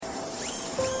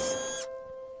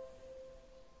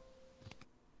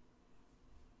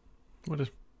What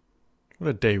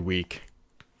a day week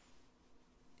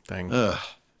thing.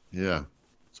 Yeah.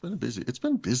 It's been busy.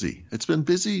 It's been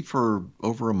busy for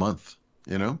over a month,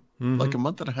 like a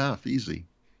month and a half, easy.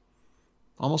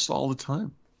 Almost all the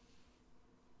time.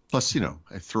 Plus,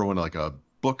 I throw in like a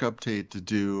book update to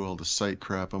do, all the site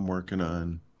crap I'm working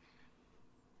on.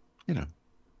 A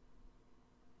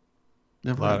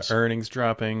Never lot ends. of earnings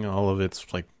dropping. All of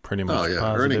it's like pretty much Oh yeah,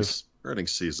 positive.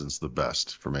 earnings season's the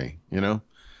best for me,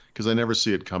 because I never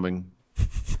see it coming.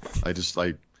 I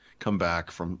come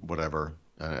back from whatever,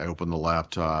 I open the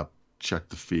laptop, check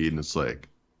the feed, and it's like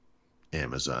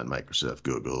Amazon, Microsoft,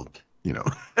 Google,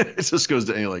 it just goes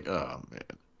to, and you're like, oh man,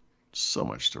 so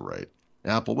much to write.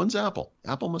 Apple, when's Apple?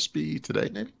 Apple must be today,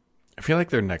 maybe? I feel like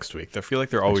they're next week. I feel like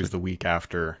they're always the week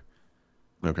after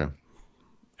Okay.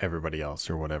 everybody else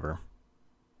or whatever.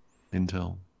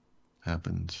 Intel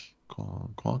happened.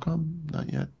 Qualcomm,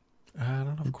 not yet. I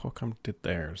don't know if Qualcomm did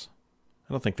theirs.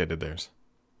 I don't think they did theirs.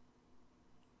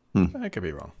 I could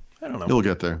be wrong. I don't know. You'll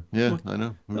get there. Yeah, I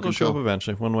know. It'll show up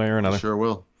eventually, one way or another. Sure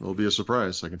will. It'll be a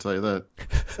surprise, I can tell you that.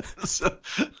 So,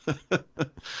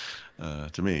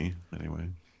 to me, anyway.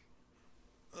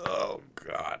 Oh,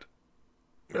 God.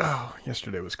 Oh,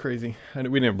 yesterday was crazy.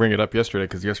 We didn't bring it up yesterday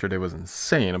because yesterday was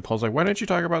insane. And Paul's like, why didn't you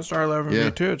talk about Star 11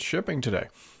 V2? It's shipping today.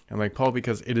 I'm like, Paul,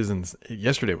 because it is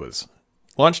yesterday was...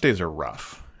 Launch days are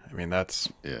rough. I mean, that's...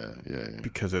 Yeah.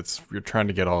 Because you're trying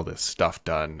to get all this stuff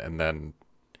done, and then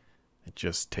it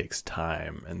just takes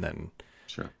time. And then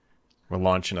sure, we're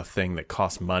launching a thing that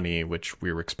costs money, which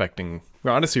we were expecting...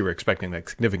 Well, honestly, we're expecting like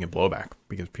significant blowback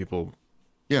because people...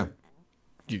 Yeah.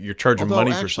 You're charging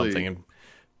money for something, and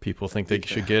people think they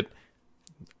should get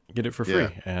it for free.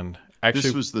 And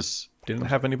actually, didn't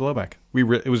have any blowback.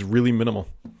 It was really minimal.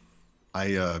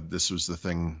 This was the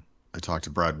thing I talked to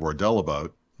Brad Wardell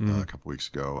about a couple weeks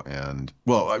ago, and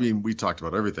well, I mean, we talked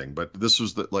about everything, but this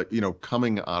was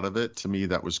coming out of it, to me,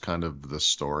 that was kind of the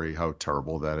story, how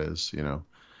terrible that is,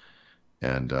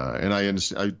 and I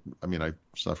understand. I mean, I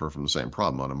suffer from the same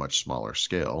problem on a much smaller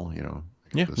scale,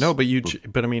 Yeah, no, but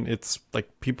I mean, it's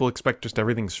like people expect just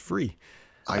everything's free.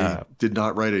 I did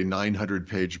not write a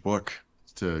 900-page book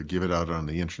to give it out on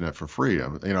the internet for free.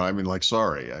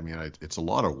 Sorry. I mean, it's a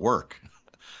lot of work.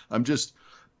 I'm just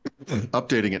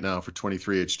updating it now for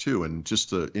 23H2 and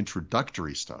just the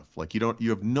introductory stuff. Like you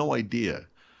have no idea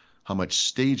how much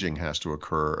staging has to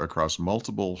occur across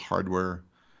multiple hardware,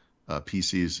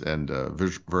 PCs and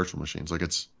virtual machines. Like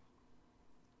it's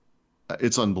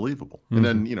unbelievable. And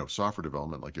then, software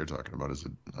development, like you're talking about, is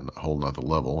a whole nother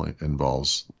level. It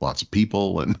involves lots of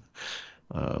people and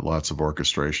lots of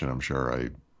orchestration, I'm sure.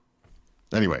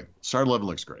 Anyway, Star 11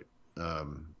 looks great.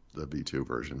 The V2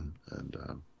 version,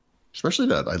 and especially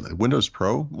that Windows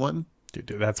Pro one. Dude,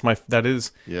 that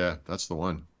is. Yeah, that's the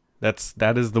one.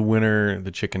 That is the winner,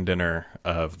 the chicken dinner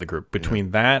of the group.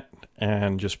 Between that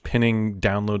and just pinning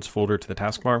downloads folder to the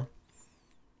taskbar.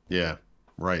 Yeah,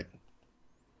 right.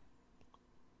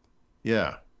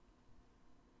 Yeah.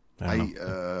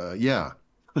 Yeah.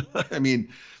 I mean,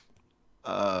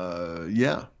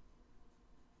 yeah.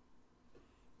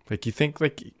 Like you think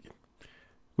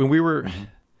when we were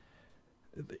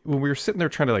sitting there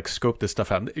trying to scope this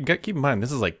stuff out, keep in mind,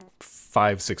 this is like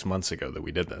 5-6 months ago that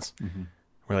we did this. Mm-hmm.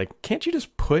 We're like, can't you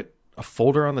just put a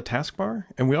folder on the taskbar?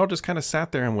 And we all just kind of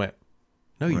sat there and went,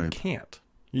 no, you can't.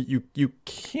 You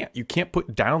can't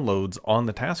put downloads on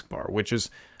the taskbar, which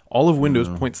is all of Windows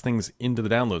points things into the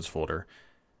downloads folder.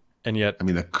 And yet, I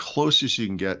mean, the closest you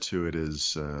can get to it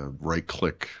is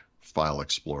right-click File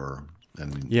Explorer.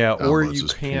 And or you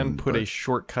can put a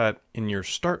shortcut in your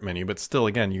start menu, but still,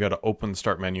 again, you got to open the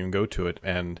start menu and go to it,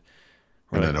 and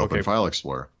then open File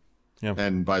Explorer. Yeah.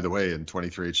 And by the way, in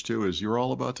 23H2, as you're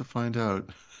all about to find out,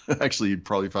 actually, you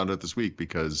probably found out this week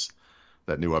because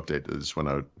that new update that just went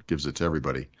out gives it to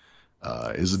everybody,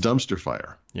 is a dumpster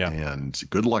fire. Yeah. And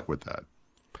good luck with that.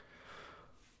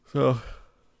 So,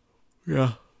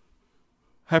 yeah.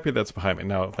 Happy that's behind me.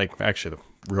 Now, actually,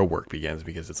 the real work begins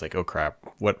because it's like, oh, crap,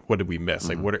 what did we miss?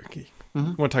 Mm-hmm. Like, we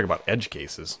want to talk about edge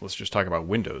cases. Let's just talk about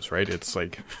Windows, right? It's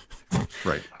like,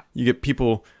 right. You get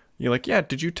people, you're like, yeah,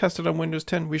 did you test it on Windows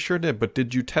 10? We sure did. But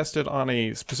did you test it on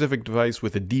a specific device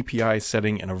with a DPI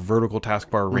setting and a vertical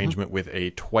taskbar arrangement with a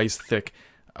twice thick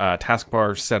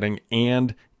taskbar setting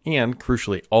and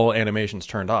crucially, all animations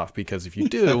turned off? Because if you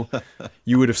do,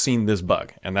 you would have seen this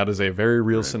bug. And that is a very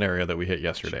real scenario that we hit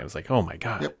yesterday. Sure. It's like, oh my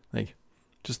God. Yep. Like,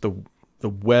 just the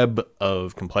web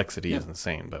of complexity is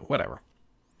insane, but whatever.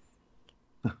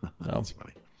 That's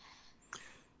funny.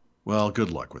 Well,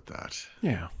 good luck with that.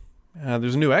 Yeah.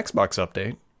 There's a new Xbox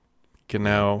update. You can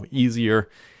now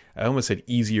I almost said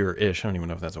easier-ish. I don't even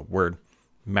know if that's a word.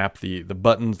 map the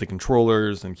buttons, the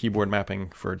controllers, and keyboard mapping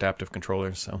for adaptive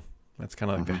controllers. So that's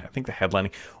kind of like I think the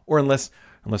headlining. Or unless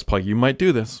Paul, you might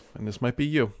do this, and this might be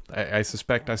you. I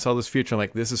suspect I saw this feature. I'm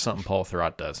like, this is something Paul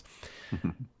Thurrott does.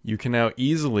 You can now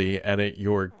easily edit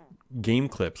your game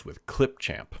clips with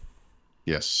Clipchamp.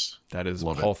 Yes. That is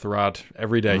Love Paul it. Thurrott.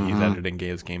 Every day he's editing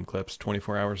his game clips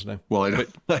 24 hours a day. Well, I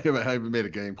haven't made a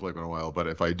game clip in a while, but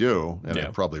if I do, and I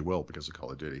probably will because of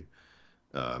Call of Duty,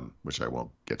 which I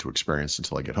won't get to experience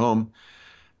until I get home.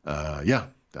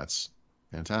 That's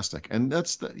fantastic. And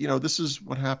that's this is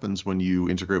what happens when you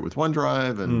integrate with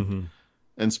OneDrive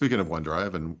and speaking of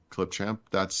OneDrive and Clipchamp,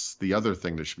 that's the other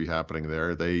thing that should be happening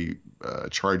there. They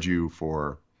charge you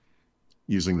for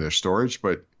using their storage,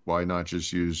 but why not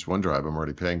just use OneDrive? I'm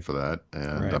already paying for that,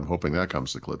 and I'm hoping that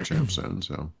comes to Clipchamp soon.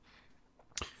 So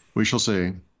we shall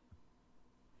see.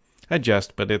 I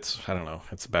jest, but it's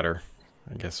better,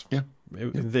 I guess. Yeah.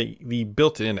 The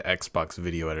built-in Xbox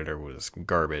video editor was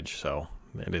garbage, so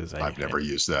it is. I've never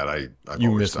used that. I've you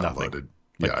always miss downloaded.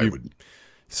 Nothing. I would.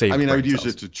 Save. I would use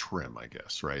it to trim, I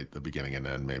guess, right? The beginning and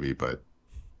end, maybe, but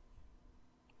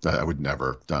I would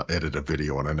never edit a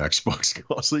video on an Xbox.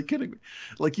 I was like, kidding me?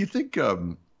 Like, you think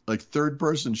like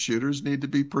third-person shooters need to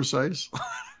be precise?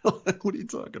 What are you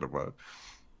talking about?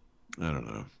 I don't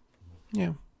know.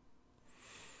 Yeah,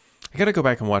 I got to go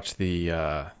back and watch the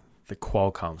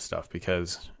Qualcomm stuff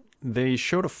because they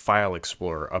showed a file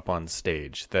explorer up on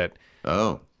stage that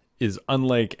is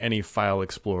unlike any file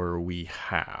explorer we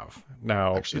have.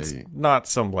 Now, it's not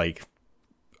some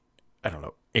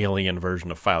alien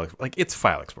version of file explorer. Like, it's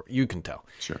file explorer. You can tell.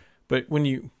 Sure. But when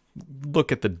you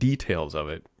look at the details of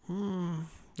it,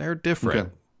 they're different. Okay.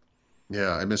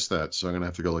 Yeah, I missed that, so I'm going to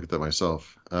have to go look at that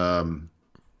myself. By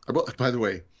the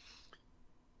way,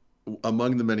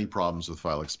 among the many problems with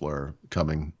File Explorer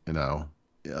coming now,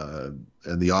 and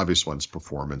the obvious ones,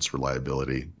 performance,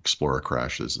 reliability, Explorer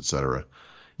crashes, etc.,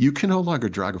 you can no longer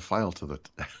drag a file to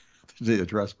the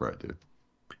address bar, dude.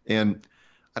 And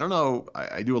I don't know,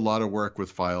 I do a lot of work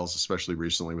with files, especially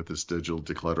recently with this digital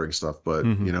decluttering stuff, but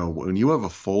when you have a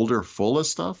folder full of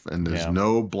stuff and there's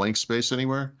no blank space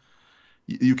anywhere,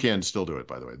 you can still do it,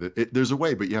 by the way. There's a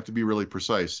way, but you have to be really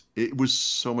precise. It was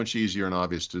so much easier and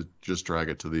obvious to just drag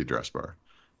it to the address bar.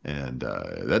 And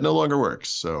that no longer works.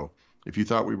 So if you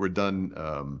thought we were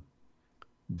done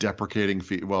deprecating,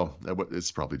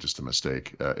 it's probably just a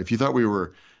mistake. If you thought we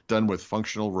were done with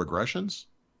functional regressions,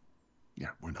 yeah,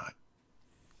 we're not.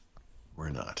 We're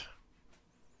not.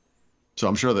 So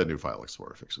I'm sure that new File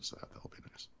Explorer fixes that. That'll be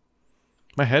nice.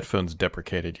 My headphones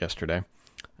deprecated yesterday.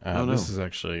 No. This is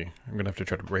actually, I'm going to have to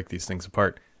try to break these things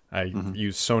apart. I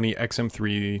use Sony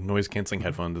XM3 noise canceling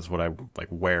headphones is what I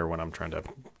wear when I'm trying to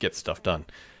get stuff done.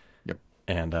 Yep.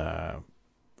 And I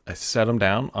set them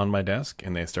down on my desk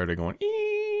and they started going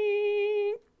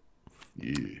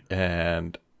Yeah.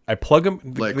 And I plug them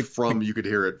you could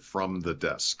hear it from the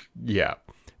desk. Yeah.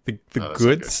 The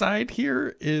good side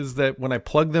here is that when I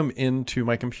plug them into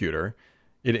my computer,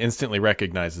 it instantly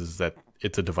recognizes that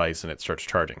it's a device and it starts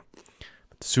charging.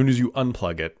 As soon as you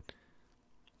unplug it,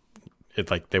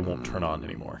 they won't turn on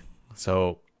anymore.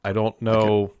 So I don't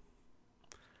know.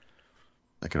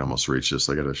 I can almost reach this.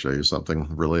 I got to show you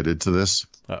something related to this.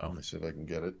 Uh-oh. Let me see if I can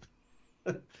get it.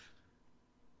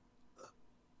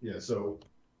 Yeah. So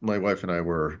my wife and I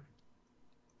were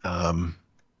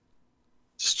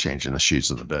just changing the sheets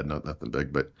of the bed. Nothing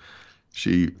big, but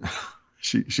she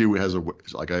has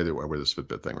like I wear this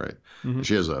Fitbit thing, right? And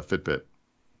she has a Fitbit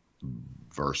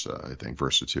Versa, I think,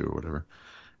 Versa 2 or whatever.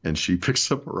 And she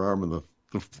picks up her arm and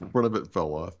the front of it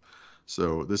fell off.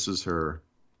 So this is her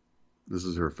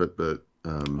Fitbit.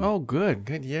 Oh, good.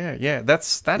 Yeah.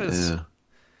 That's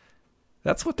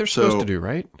what they're supposed to do,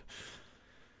 right?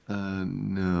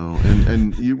 No.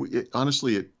 And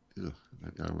honestly,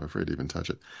 I'm afraid to even touch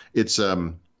it. It's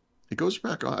it goes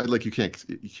back on. Like you have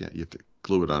to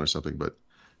glue it on or something. But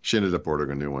she ended up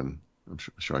ordering a new one. I'm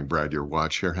showing Brad your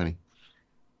watch here, honey.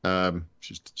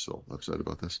 She's still upset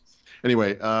about this.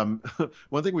 Anyway,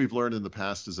 one thing we've learned in the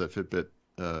past is that Fitbit,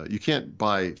 you can't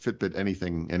buy Fitbit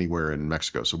anything anywhere in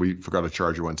Mexico. So we forgot a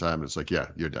charger one time, and it's like, yeah,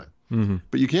 you're done.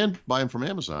 But you can buy them from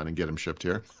Amazon and get them shipped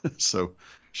here. So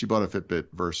she bought a Fitbit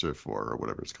Versa 4 or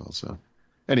whatever it's called. So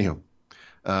anyhow,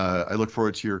 I look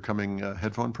forward to your coming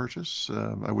headphone purchase.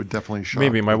 I would definitely shop.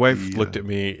 Maybe my wife looked at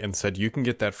me and said, you can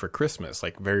get that for Christmas,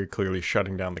 like very clearly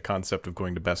shutting down the concept of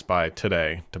going to Best Buy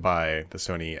today to buy the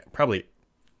Sony, probably,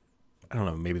 I don't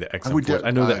know, maybe the XM4.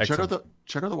 I know the XM4.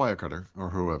 Check out the Wirecutter or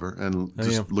whoever and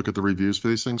look at the reviews for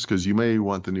these things because you may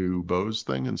want the new Bose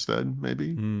thing instead,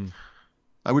 maybe.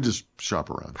 I would just shop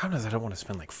around. The problem is I don't want to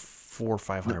spend like $400 or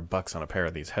 $500 on a pair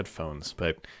of these headphones,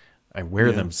 but I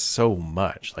wear them so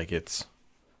much. Like it's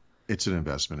an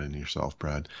investment in yourself,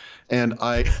 Brad. And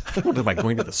I, what am I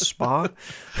going to the spa?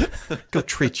 Go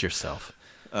treat yourself.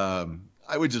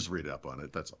 I would just read up on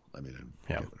it. That's all. I mean,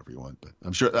 Yeah. get whatever you want, but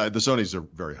I'm sure the Sonys are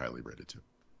very highly rated too.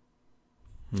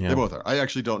 Yeah. They both are. I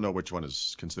actually don't know which one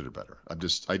is considered better. I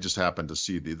just happened to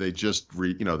see they just they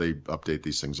update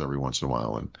these things every once in a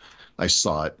while, and I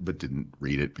saw it but didn't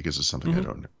read it because it's something I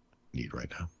don't need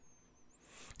right now.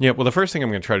 Yeah. Well, the first thing I'm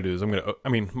going to try to do is I'm going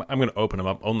to open them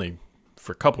up only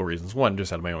for a couple of reasons. One,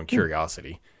 just out of my own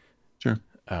curiosity. Sure.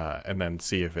 And then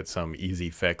see if it's some easy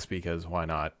fix, because why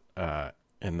not?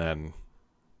 And then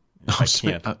if I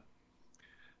can't.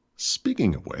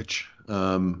 Speaking of which,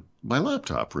 my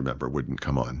laptop, remember, wouldn't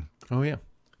come on. Oh yeah.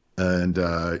 And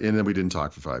then we didn't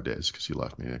talk for 5 days because you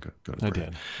left me to go to prayer. I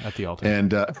did at the altar.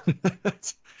 And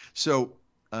so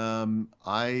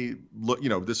I look,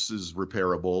 this is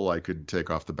repairable. I could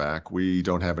take off the back. We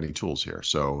don't have any tools here.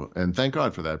 So, and thank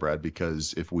God for that, Brad,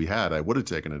 because if we had, I would have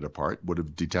taken it apart, would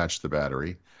have detached the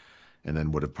battery, and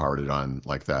then would have powered it on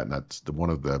like that. And that's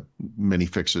one of the many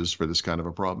fixes for this kind of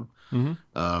a problem.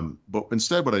 But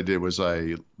instead what I did was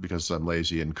because I'm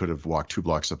lazy and could have walked 2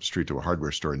 blocks up the street to a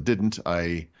hardware store and didn't,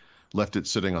 I left it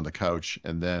sitting on the couch.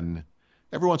 And then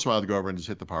every once in a while I'd go over and just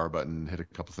hit the power button, hit a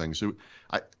couple things. So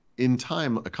in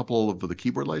time, a couple of the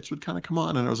keyboard lights would kind of come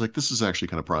on. And I was like, this is actually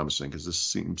kind of promising because this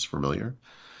seems familiar.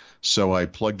 So I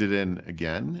plugged it in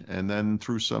again. And then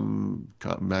through some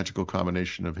magical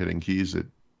combination of hitting keys, it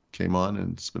came on,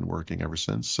 and it's been working ever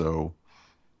since. So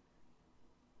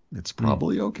it's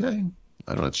probably okay.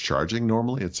 I don't know. It's charging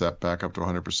normally. It's back up to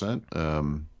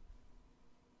 100%.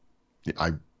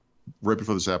 Right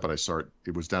before this happened,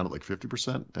 it was down at like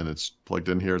 50%, and it's plugged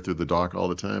in here through the dock all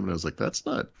the time. And I was like, that's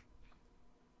not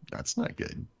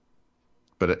good.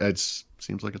 But it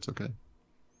seems like it's okay.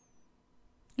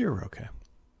 You're okay.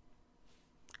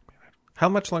 How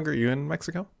much longer are you in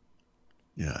Mexico?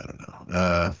 Yeah, I don't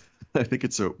know. I think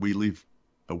we leave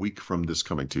a week from this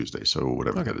coming Tuesday. So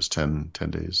whatever that is, 10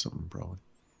 days, something probably.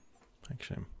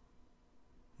 Actually,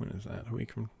 when is that? A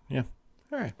week from? Yeah.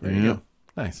 All right. There you go.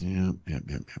 Nice. Yep.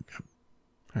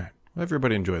 All right. Well,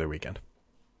 everybody enjoy their weekend.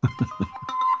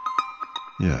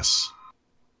 Yes.